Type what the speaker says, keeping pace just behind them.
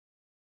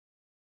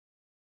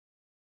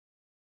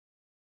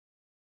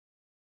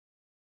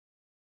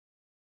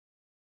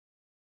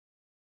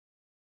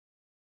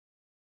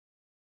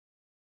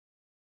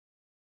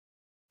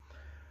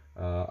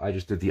I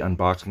just did the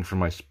unboxing for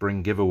my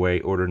spring giveaway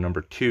order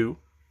number 2.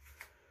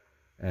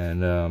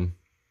 And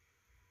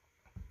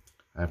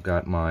I've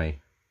got my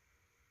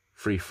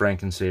free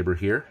Frankensaber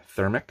here,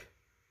 Thermic.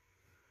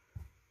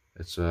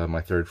 It's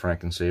my 3rd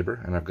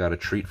Frankensaber, and I've got a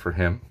treat for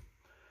him.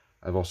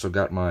 I've also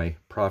got my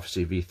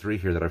Prophecy V3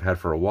 here that I've had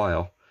for a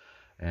while,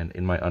 and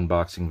in my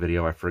unboxing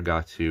video I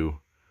forgot to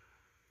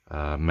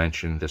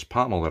mention this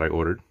pommel that I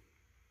ordered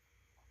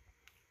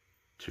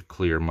to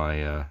clear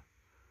my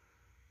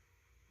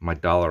my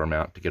dollar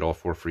amount to get all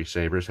 4 free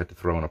sabers. Had to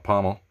throw in a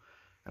pommel,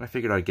 and I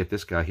figured I'd get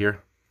this guy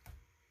here,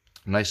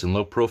 nice and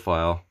low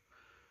profile,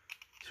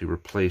 to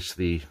replace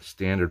the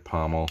standard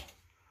pommel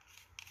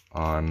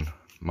on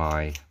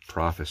my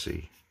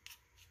Prophecy.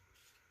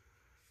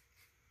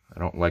 I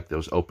don't like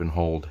those open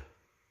hold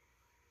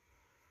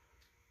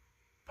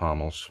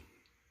pommels,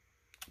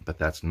 but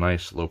that's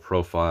nice, low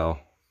profile.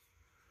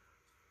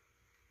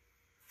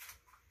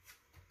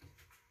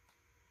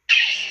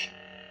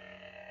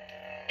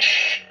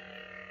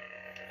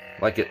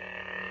 Like it.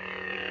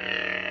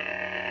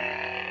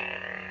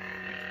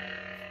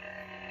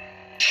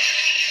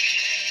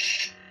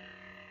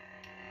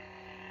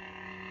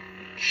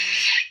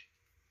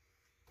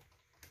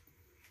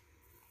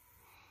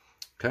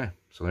 Okay,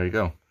 so there you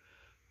go.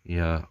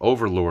 The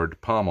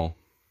Overlord pommel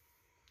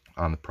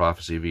on the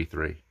Prophecy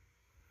V3.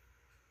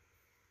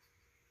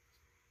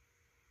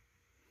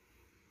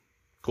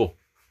 Cool.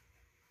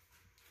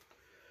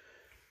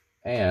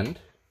 And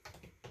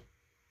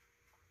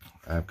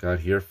I've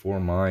got here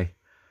for my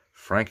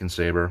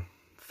Frankensaber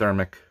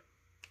Thermic.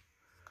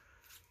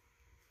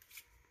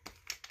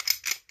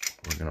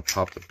 We're going to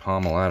pop the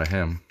pommel out of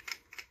him.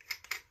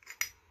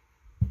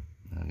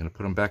 I'm going to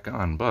put him back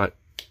on, but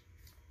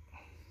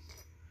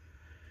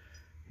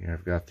here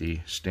I've got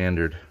the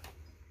standard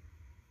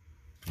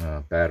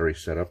battery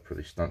setup for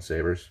the stunt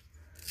sabers,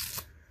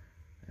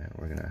 and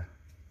we're gonna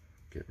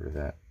get rid of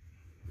that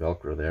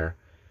Velcro there.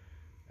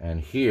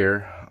 And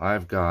here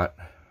I've got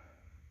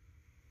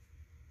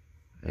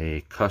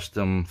a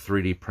custom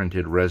 3D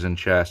printed resin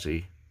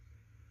chassis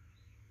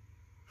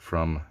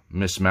from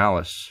Miss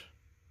Malice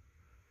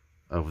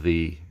of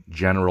the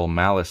General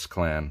Malice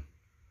clan.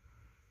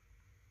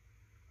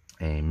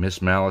 A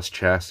Miss Malice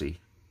chassis.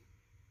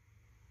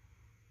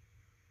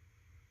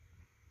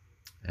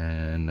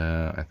 And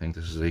I think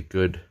this is a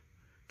good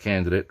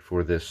candidate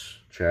for this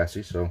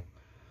chassis, so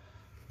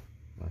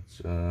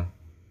let's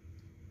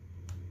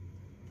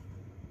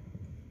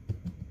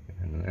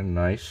and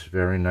nice,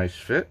 very nice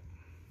fit.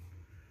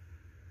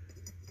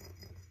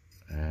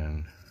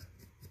 And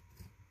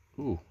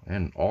ooh,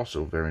 and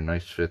also very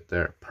nice fit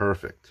there.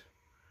 Perfect.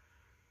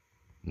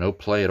 No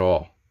play at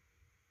all.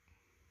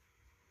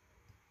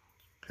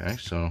 Okay,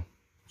 so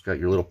it's got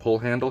your little pull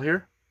handle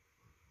here.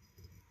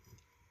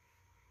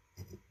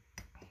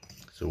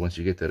 So once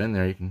you get that in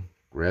there, you can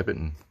grab it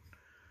and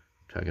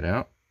tug it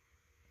out.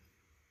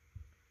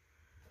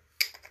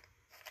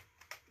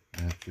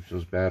 And it keeps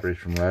those batteries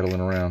from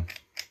rattling around.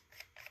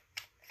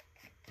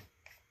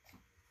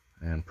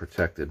 And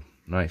protected.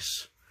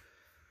 Nice.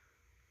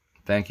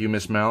 Thank you,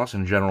 Miss Malice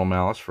and General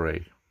Malice, for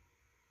a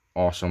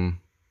awesome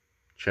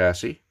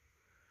chassis.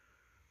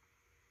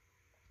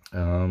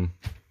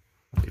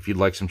 If you'd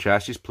like some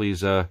chassis,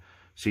 please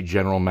see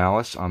General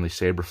Malice on the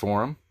Saber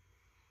Forum,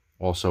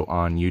 also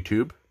on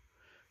YouTube,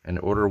 and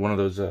order one of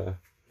those.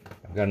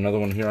 I've got another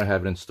one here I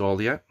haven't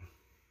installed yet.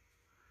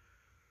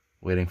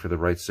 Waiting for the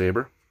right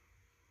saber.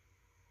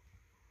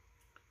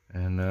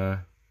 And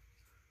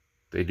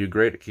they do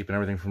great at keeping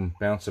everything from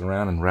bouncing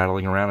around and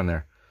rattling around in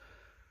there.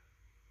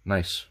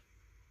 Nice.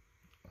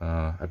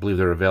 I believe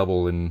they're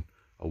available in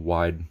a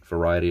wide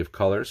variety of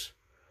colors.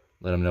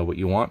 Let them know what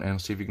you want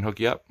and see if we can hook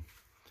you up.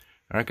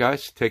 Alright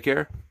guys, take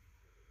care.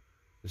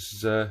 This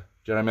is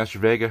Jedi Master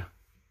Vega.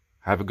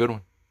 Have a good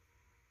one.